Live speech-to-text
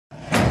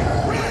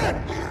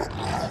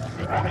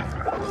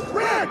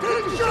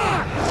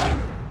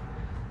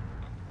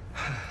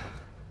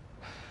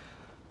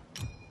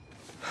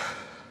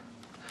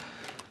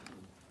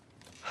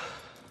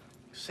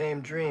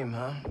dream,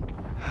 huh?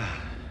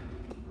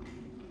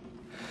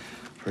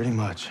 Pretty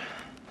much.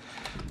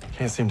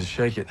 Can't seem to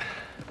shake it.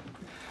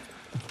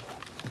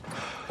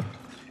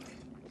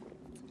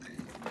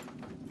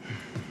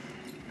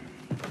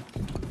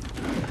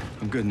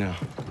 I'm good now.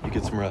 You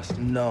get some rest.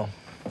 No.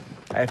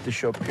 I have to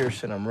show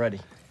Pearson I'm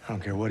ready. I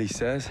don't care what he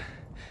says.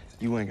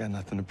 You ain't got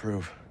nothing to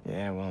prove.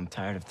 Yeah, well, I'm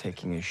tired of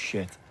taking his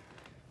shit.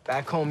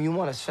 Back home, you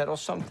want to settle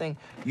something,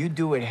 you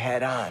do it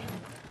head on.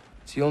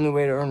 It's the only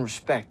way to earn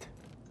respect.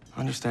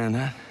 Understand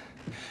that.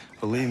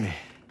 Believe me,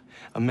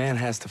 a man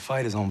has to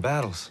fight his own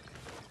battles.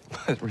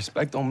 But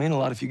respect don't mean a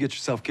lot if you get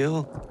yourself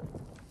killed.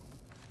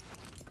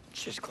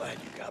 Just glad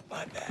you got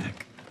my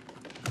back.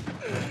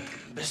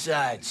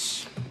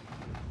 Besides,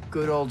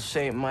 good old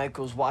St.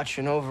 Michael's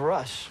watching over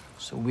us,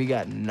 so we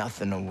got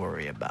nothing to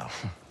worry about.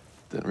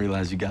 Didn't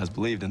realize you guys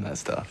believed in that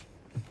stuff.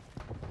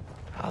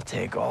 I'll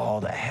take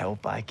all the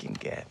help I can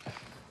get.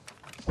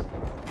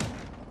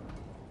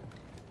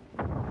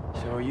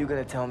 So are you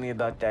gonna tell me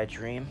about that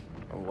dream,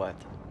 or what?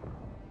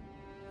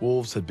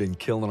 Wolves had been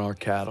killing our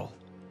cattle.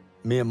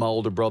 Me and my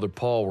older brother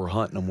Paul were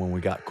hunting them when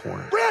we got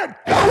cornered. Brad!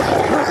 Brad,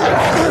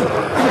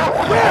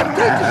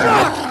 take the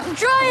shot! I'm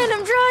trying!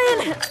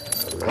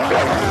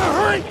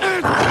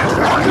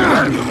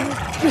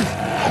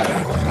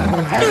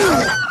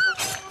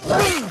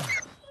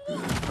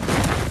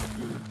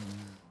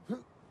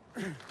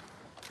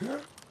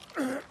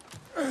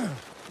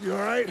 You all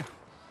right?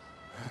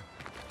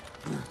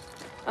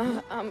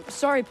 I'm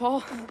sorry,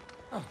 Paul.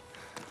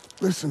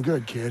 Listen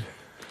good, kid.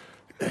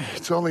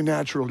 It's only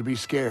natural to be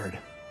scared.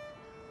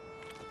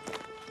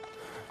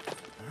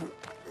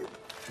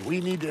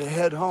 We need to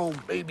head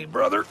home, baby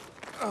brother.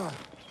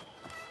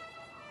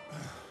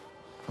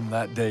 From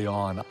that day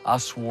on, I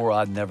swore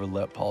I'd never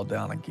let Paul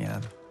down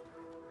again.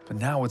 But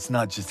now it's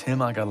not just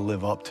him I gotta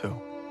live up to.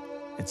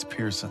 It's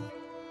Pearson.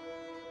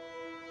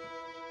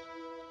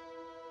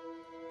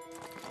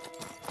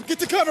 Get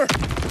to cover!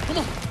 Come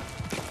on!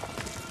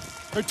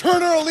 Now,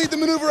 Turner will lead the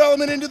maneuver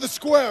element into the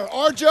square.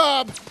 Our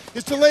job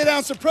is to lay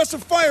down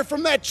suppressive fire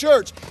from that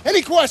church.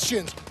 Any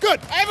questions? Good,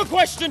 I have a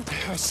question.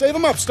 Save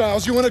them up,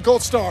 Styles. You win a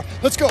gold star.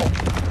 Let's go.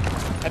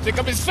 I think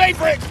I'm his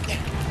favorite.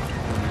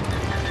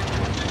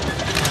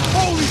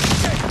 Holy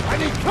shit! I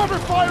need cover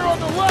fire on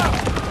the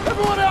left.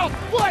 Everyone else,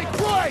 flank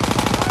right.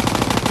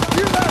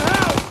 Hear that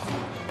house?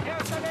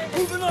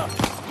 Moving up.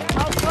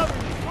 I'll cover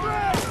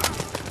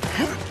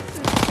you.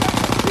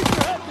 Keep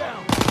your head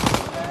down.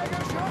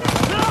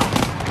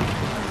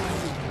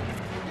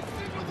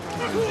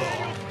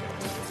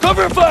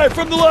 Cover fire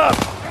from the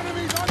left!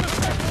 Enemies on the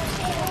second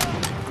floor!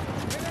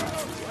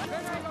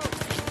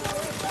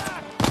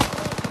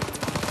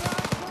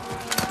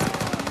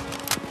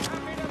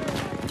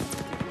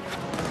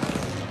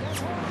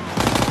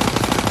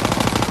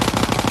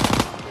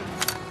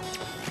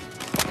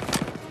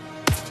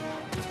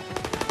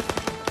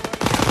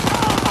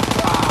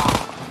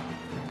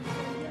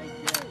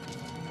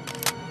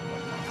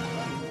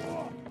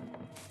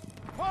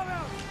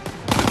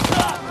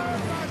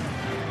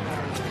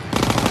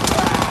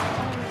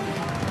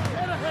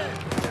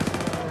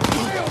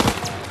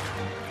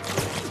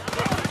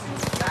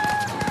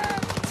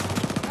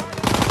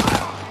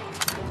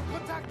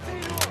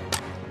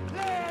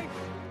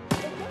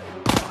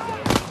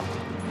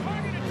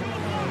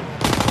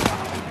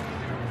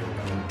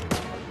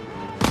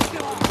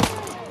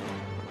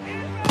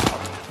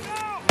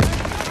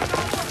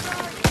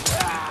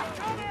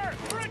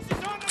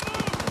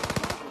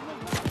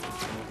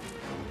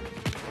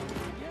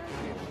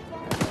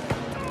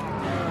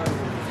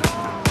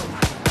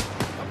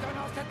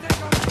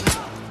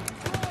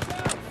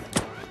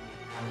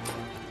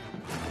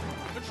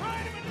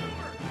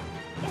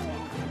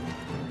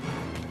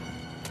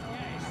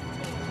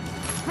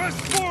 Press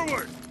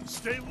forward!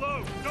 Stay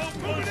low! Don't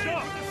push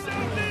up! To the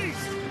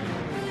southeast!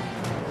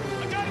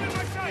 I got him in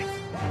my sights!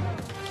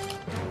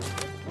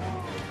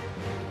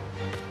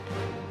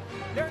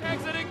 They're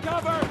exiting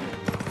cover!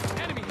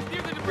 Enemy,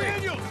 near the debris!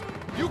 Daniels!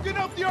 You get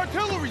up the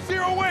artillery!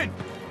 Zero in!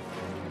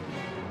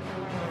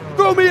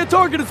 Throw me a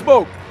targeted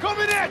smoke!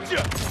 Coming at you!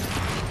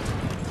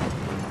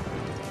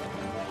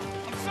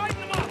 I'm sighting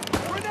them up!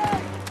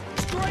 Grenade!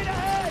 Straight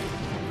ahead!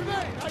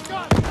 Grenade! I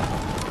got it!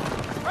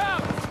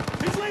 Round!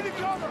 He's leaving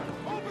cover!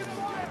 Open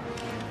fire!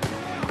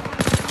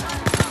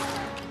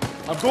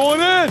 I'm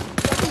going in!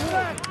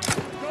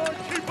 Guard,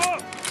 keep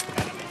up!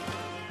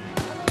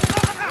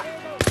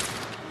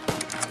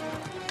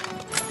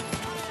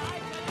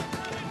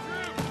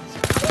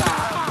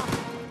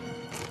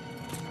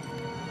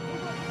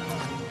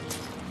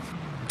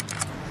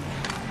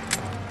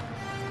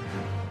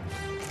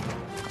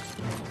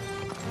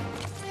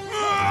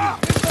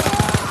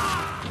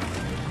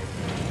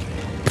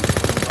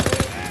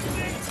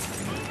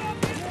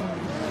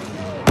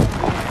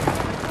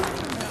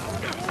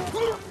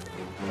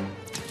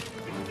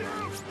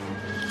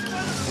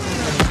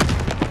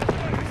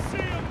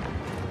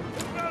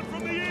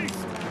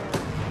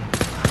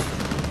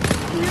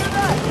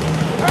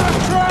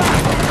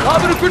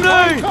 Lobbing a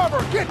grenade!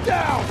 Cover! Get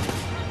down!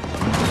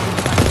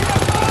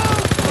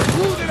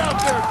 Move it out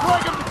there!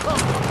 Drag him to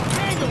cover!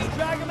 Daniels,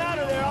 drag him out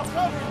of there. I'll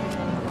cover you.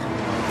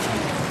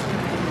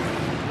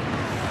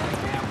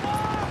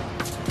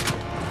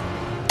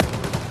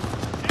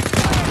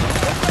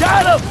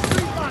 Got him!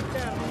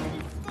 Lockdown.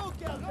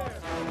 Smoke out there.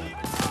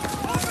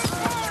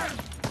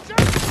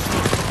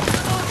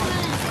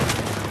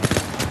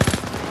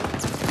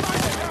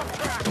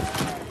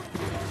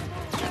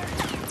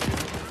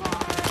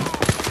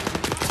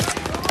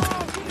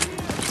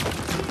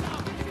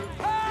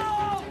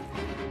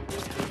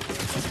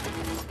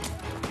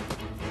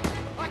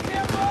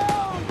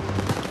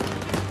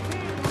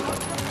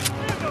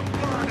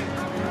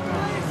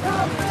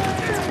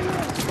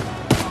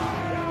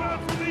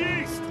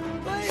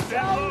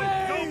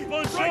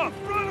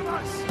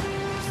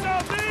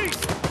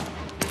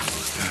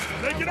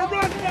 Making a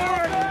run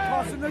for it!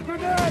 Tossing the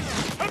grenade.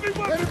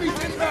 Everyone,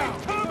 Enemies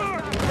inbound!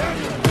 cover!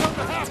 Daniel, come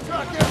the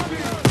half-track MG!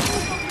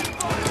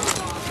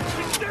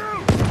 It's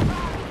down!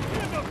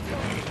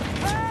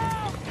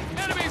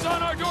 Enemies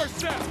on our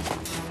doorstep!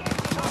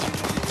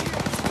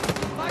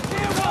 I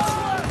can't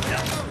walk.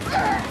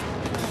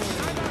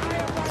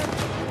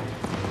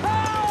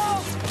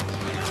 Help!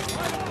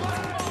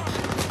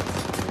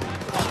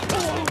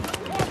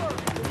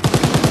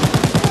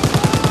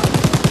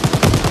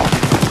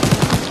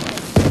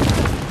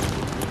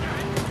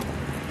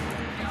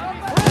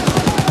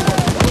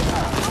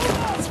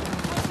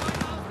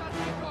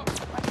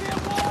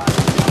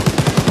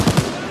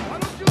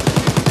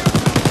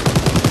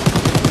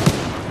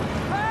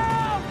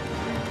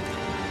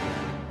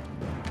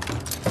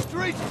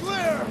 Street's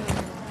clear!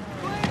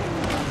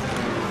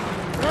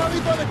 Rally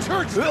by the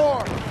church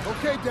door!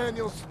 Okay,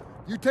 Daniels,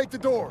 you take the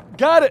door.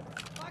 Got it!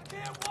 I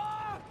can't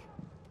walk.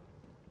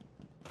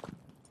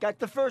 Got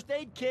the first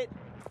aid kit.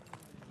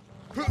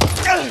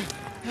 Somebody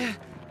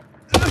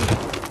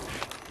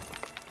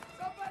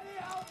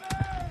help me.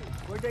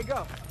 Where'd they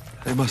go?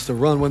 They must have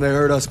run when they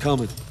heard us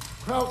coming.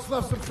 Krauts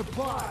left some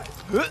supplies.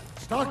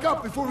 Stock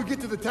up before we get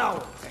to the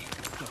tower.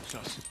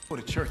 Go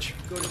to church.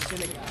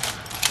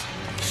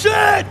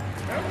 Shit!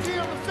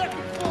 MG on the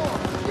second floor!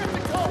 Get the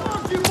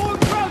cover! See more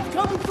crowds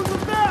coming from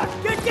the back.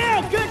 Get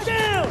down. Get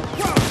down.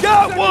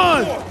 Got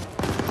one!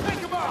 Take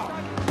him out!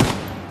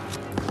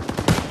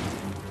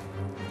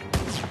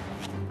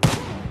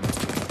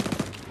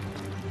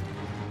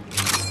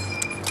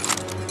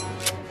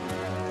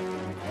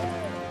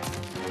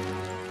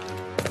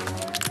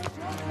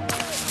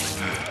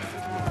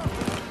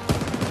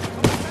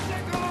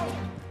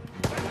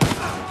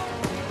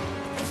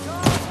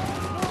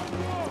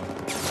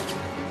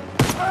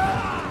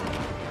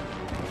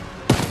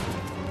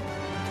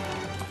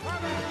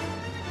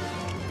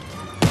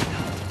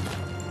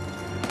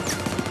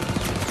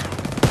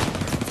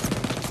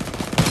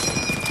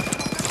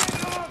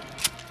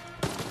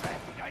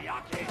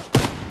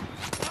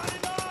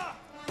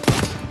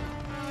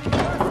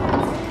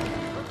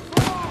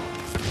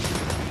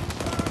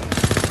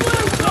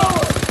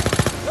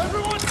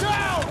 Everyone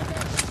down!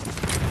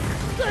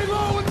 Stay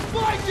low and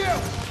flank him!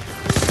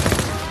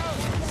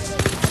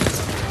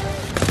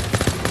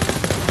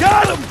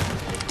 Got him!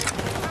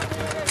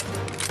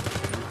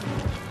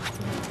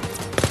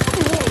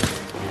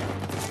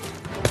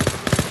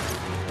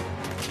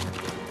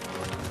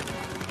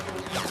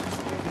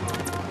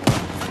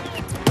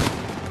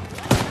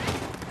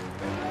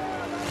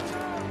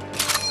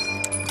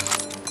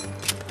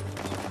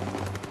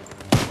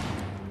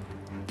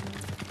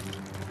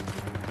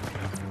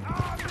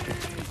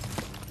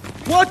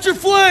 Watch your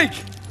flank!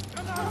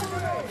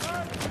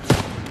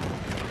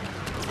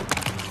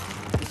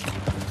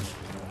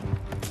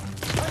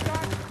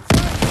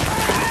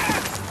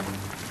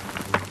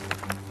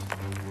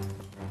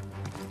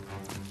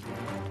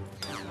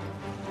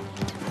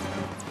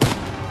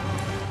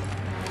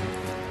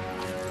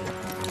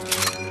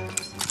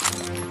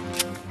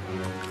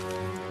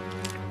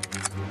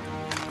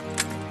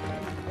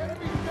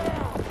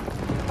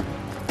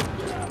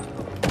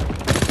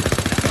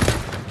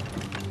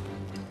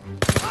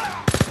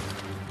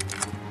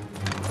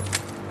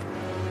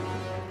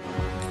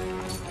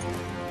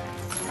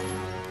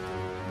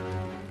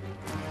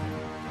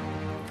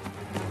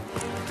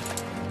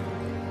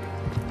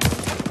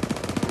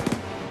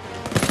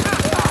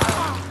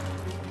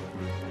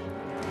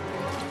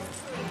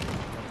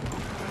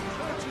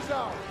 She's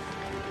out.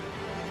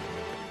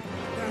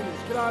 Daniels,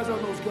 get eyes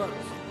on those guns.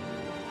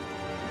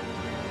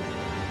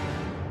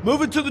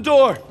 Move it to the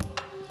door!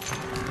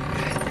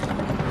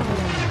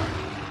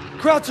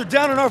 Krauts are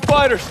down on our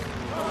fighters!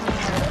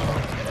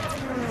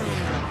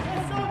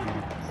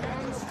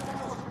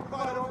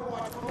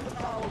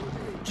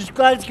 Just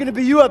glad it's gonna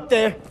be you up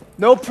there.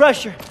 No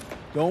pressure.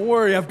 Don't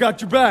worry, I've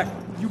got your back.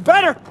 You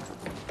better.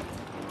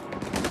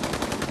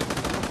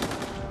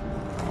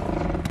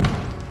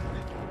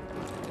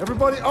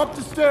 Everybody up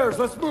the stairs,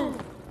 let's move.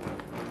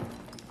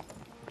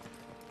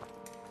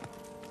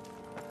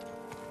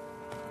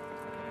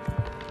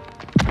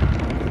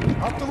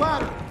 Up the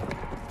ladder.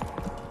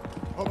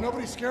 Hope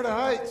nobody's scared of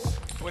heights.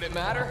 Would it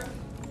matter?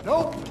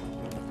 Nope.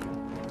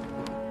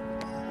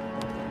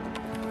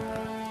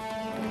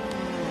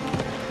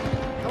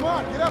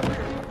 on, get up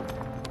here.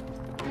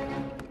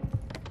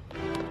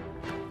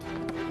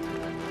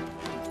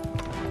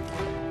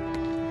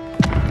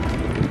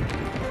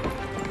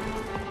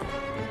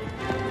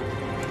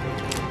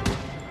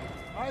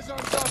 Eyes on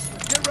Dustin,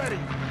 get ready.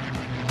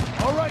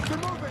 All right, you're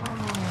moving.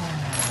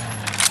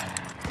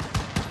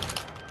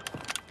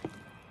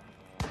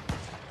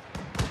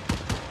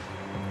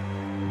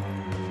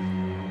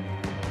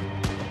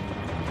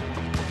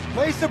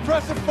 Lay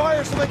suppressive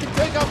fire so they can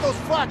take out those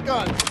flak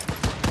guns.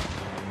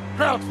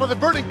 Crouch for the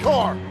burning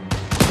car.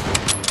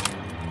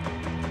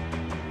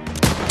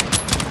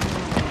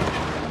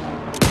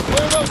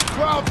 Clear those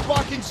crowds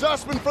blocking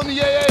Zussman from the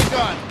AA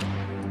gun.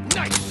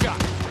 Nice shot.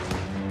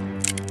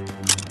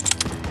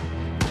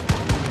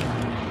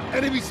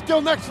 Enemy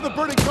still next to the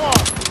burning car.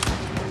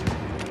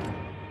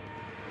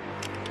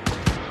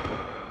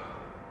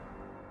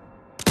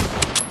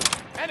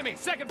 Enemy,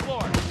 second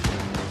floor.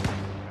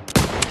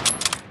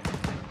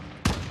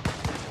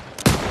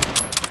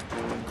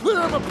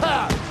 Clear him a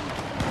path.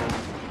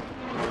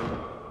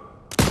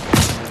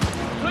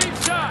 Clean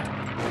shot.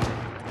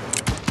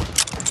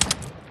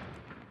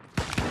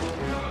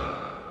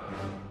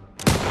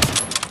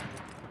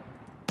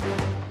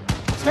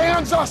 Stay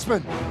on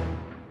Zussman.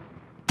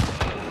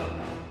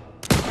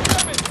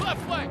 Evans,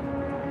 left flank.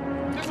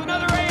 There's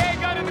another AA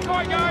gun in the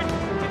courtyard.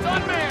 It's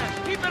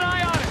unmanned. Keep an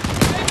eye on it.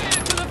 They made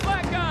it to the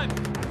flak gun.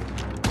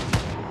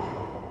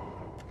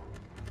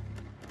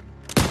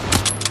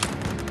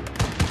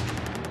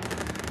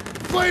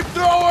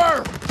 Flamethrower!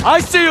 I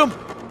see him!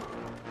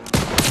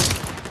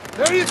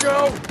 There you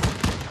go.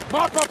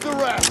 Mop up the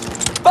rest.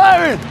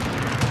 Firing!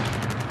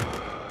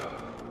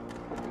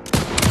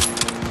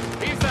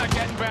 He's not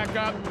getting back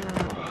up.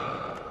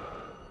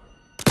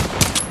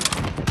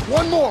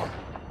 One more.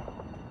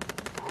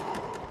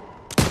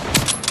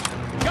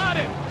 Got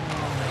it.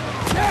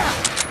 Yeah!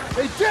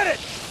 They did it!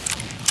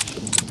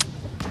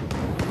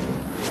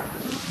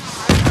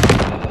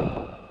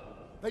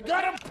 They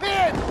got him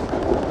pinned!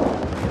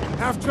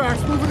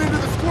 Half-track's moving into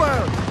the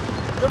square.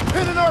 They're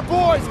pinning our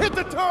boys. Hit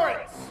the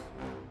turrets!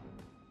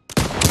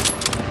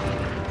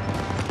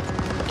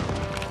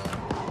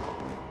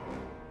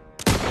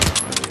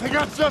 They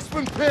got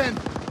Zussman pinned.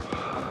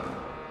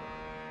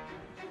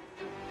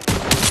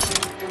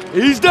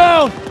 He's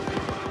down!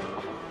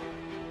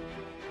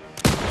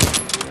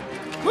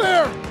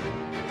 Clear!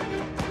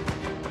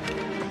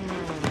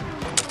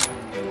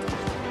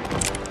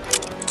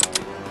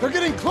 They're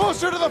getting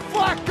closer to the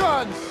flak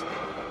guns!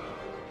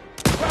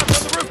 Trapped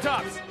on the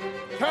rooftops.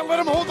 Can't let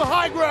them hold the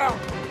high ground!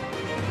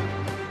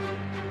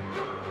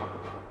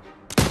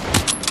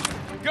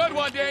 Good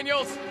one,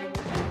 Daniels.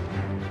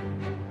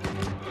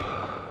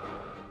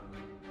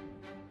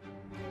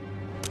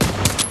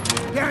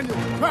 Daniel,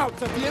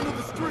 Kraut's at the end of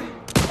the street.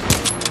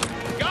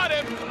 Got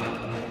him.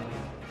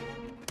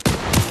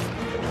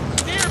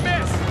 Near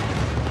miss.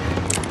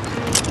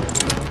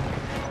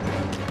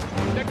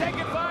 They're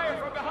taking fire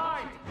from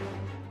behind.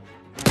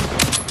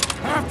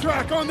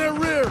 Half-track on their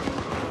rear.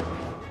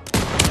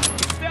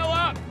 Still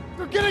up.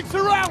 They're getting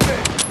surrounded.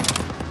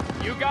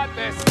 You got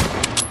this.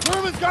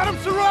 Sherman's got them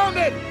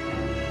surrounded.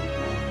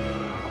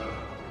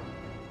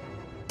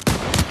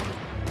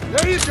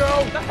 There you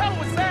go. The hell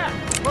was that?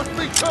 Must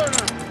be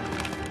Turner.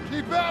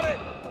 Keep at it.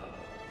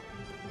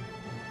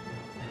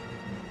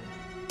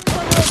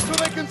 Turn up so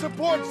they can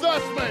support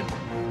Zussman.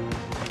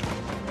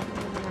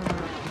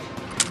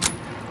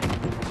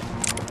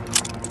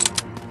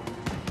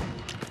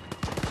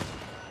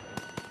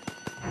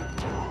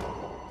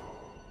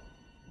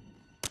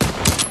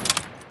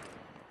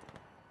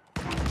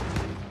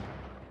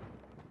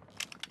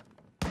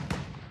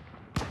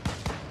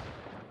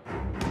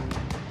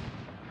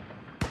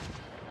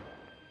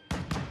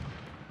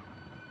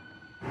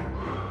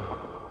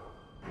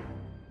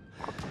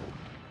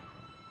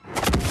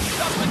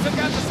 Zussman took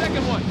out the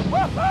second one.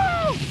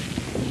 Woohoo!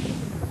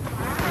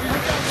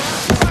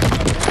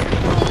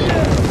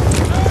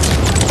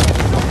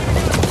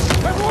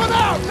 Everyone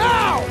out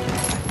now!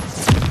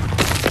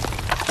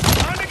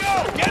 Time to go.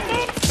 Get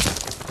moving.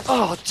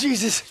 Oh,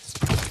 Jesus!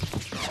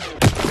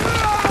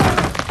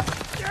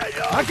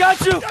 I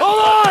got you!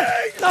 Hold on!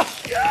 No!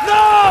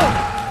 No!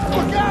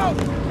 Look out!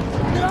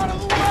 Get out of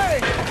the way!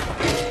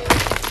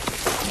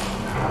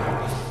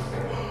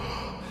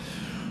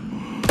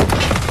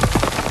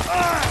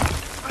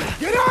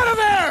 Get out of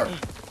there!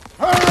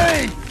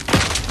 Hurry!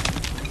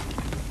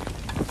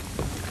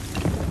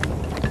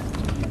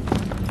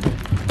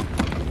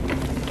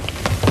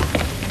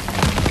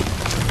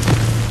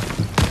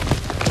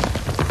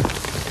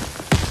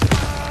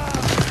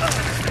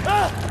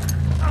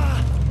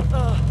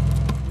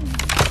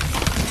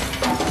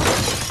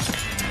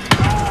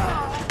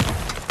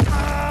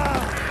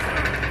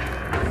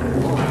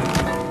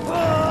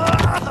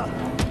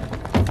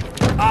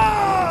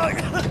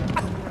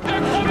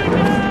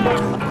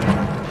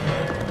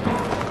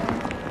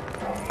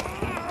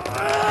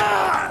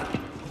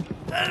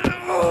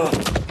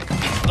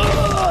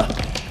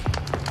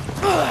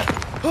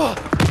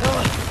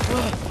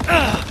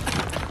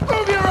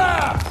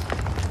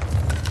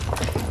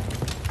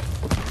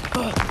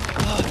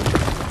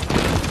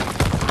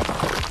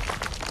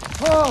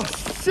 Oh,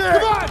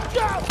 shit! Come on!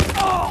 Go!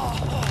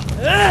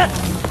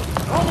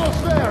 Almost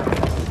there!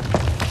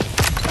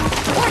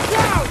 Watch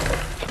out!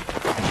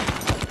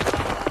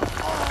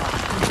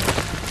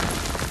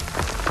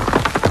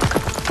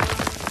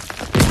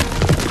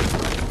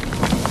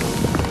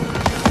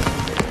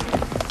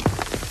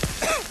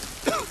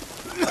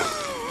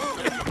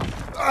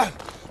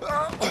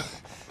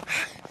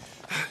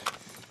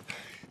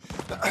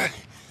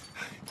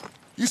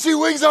 You see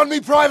wings on me,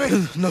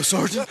 Private? No,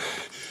 Sergeant.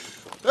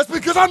 That's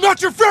because I'm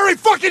not your fairy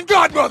fucking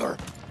godmother!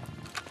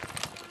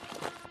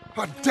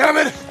 God damn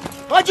it!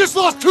 I just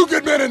lost 2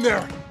 good men in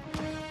there!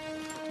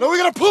 Now we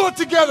gotta pull it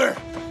together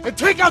and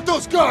take out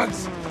those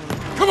guns!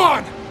 Come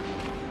on!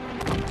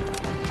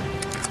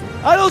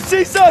 I don't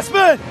see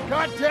suspect!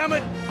 God damn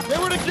it! They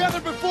were together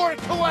before it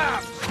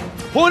collapsed!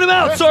 Point him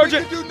out, Best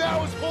Sergeant! we can do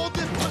now is hold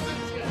this position!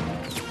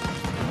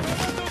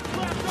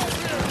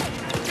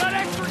 Got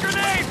extra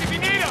grenades if you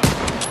need them!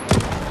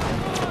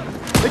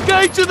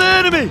 Engage to the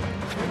enemy!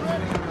 Get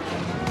ready!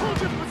 Hold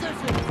your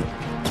position!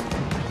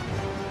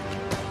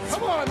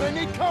 Come on, they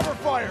need cover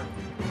fire!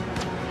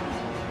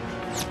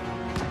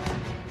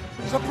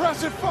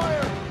 Suppressive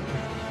fire!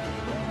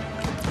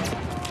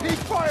 Keep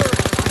firing!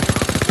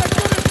 That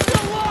gun is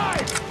still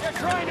alive! They're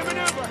trying to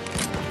maneuver!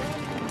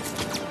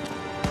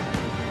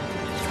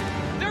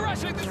 They're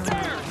rushing the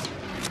stairs!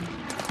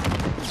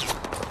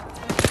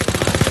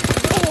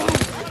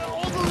 Gotta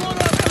overrun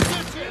our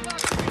position!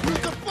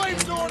 Use the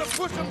flamethrower to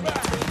push them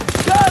back!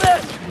 Got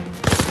it!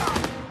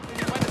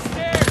 By the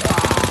stairs!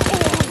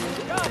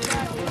 Got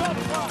that!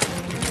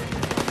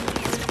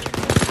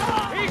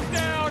 He's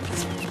down!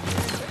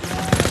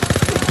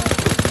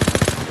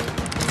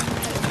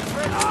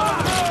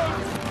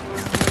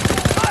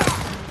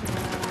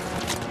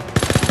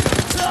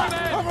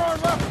 Cover our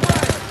left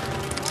flank!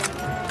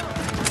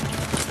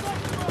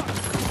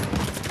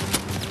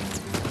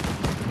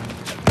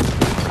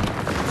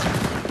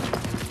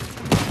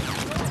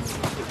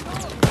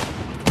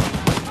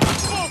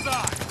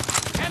 Bullseye!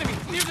 Enemy,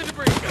 near the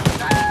debris!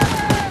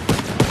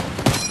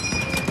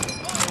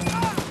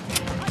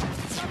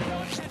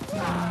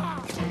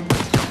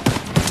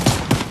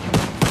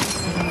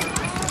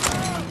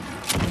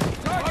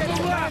 Target at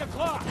 9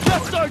 o'clock!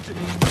 Yes, Sergeant!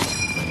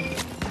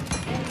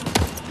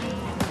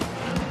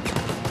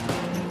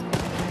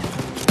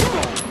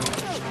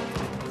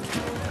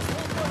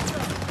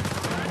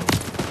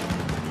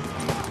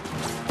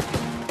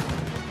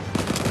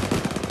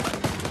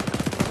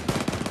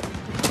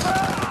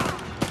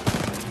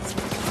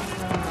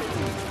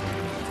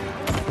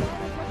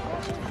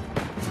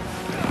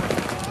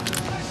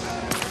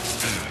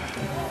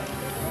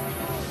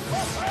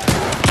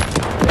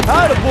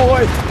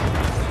 Attaboy!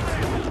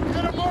 You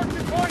gotta mark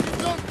your target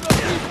zone for the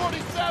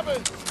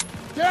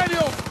P-47!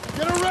 Daniel,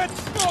 get a red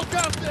smoke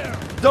out there!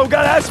 Don't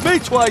gotta ask me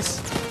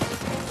twice!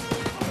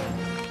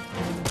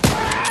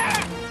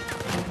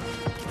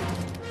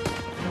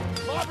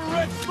 Lob a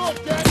red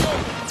smoke, Daniel!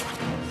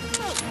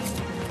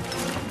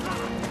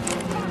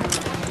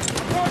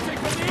 Approaching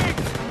from the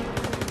east!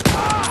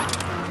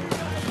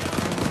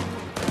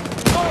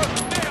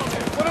 Nailed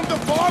it! Want him to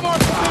bomb our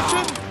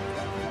position?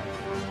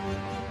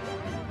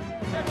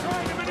 They're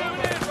trying to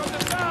maneuver in from the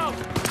south!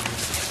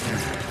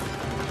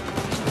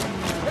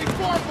 Hey,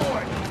 Farm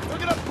Boy! They're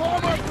gonna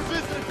bomb our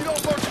position if you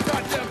don't mark the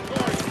goddamn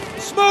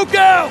target! Smoke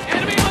out!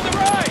 Enemy on the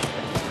right!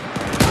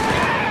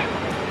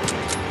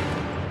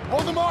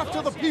 Hold them off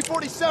till the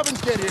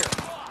P-47s get here!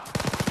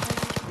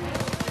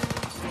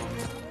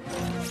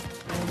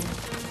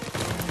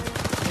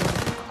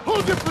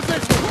 Hold your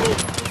position!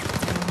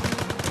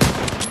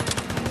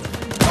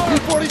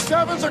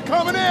 P-47s are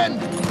coming in!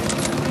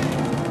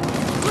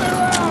 Clear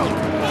out!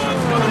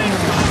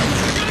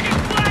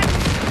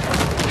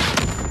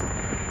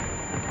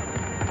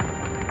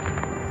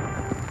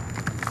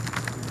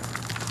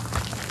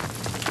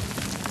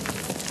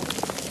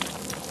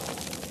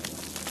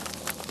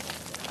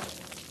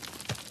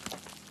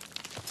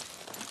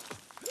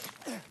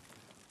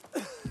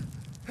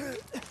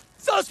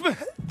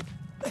 Suspect!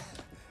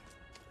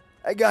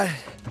 I got it.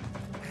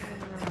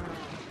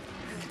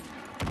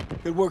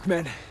 Good work,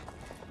 men.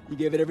 You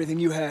gave it everything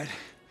you had.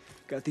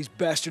 Got these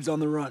bastards on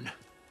the run.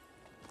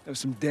 That was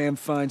some damn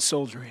fine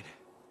soldiering.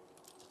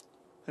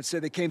 I'd say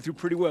they came through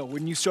pretty well,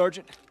 wouldn't you,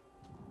 Sergeant?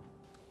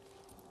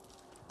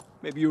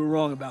 Maybe you were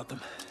wrong about them.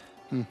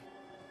 You've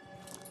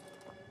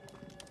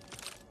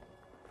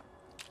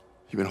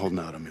been holding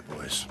out on me,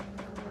 boys.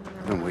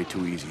 I've been way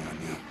too easy on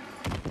you.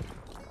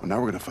 Well,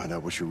 now we're gonna find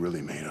out what you're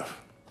really made of.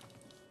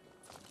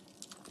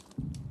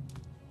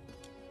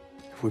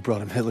 If we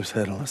brought him Hitler's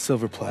head on a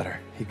silver platter,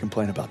 he'd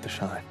complain about the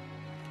shine.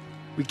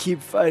 We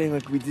keep fighting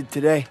like we did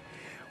today,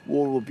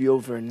 war will be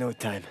over in no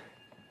time.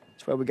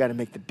 That's why we gotta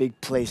make the big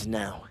plays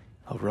now.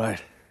 All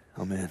right,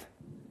 I'm in.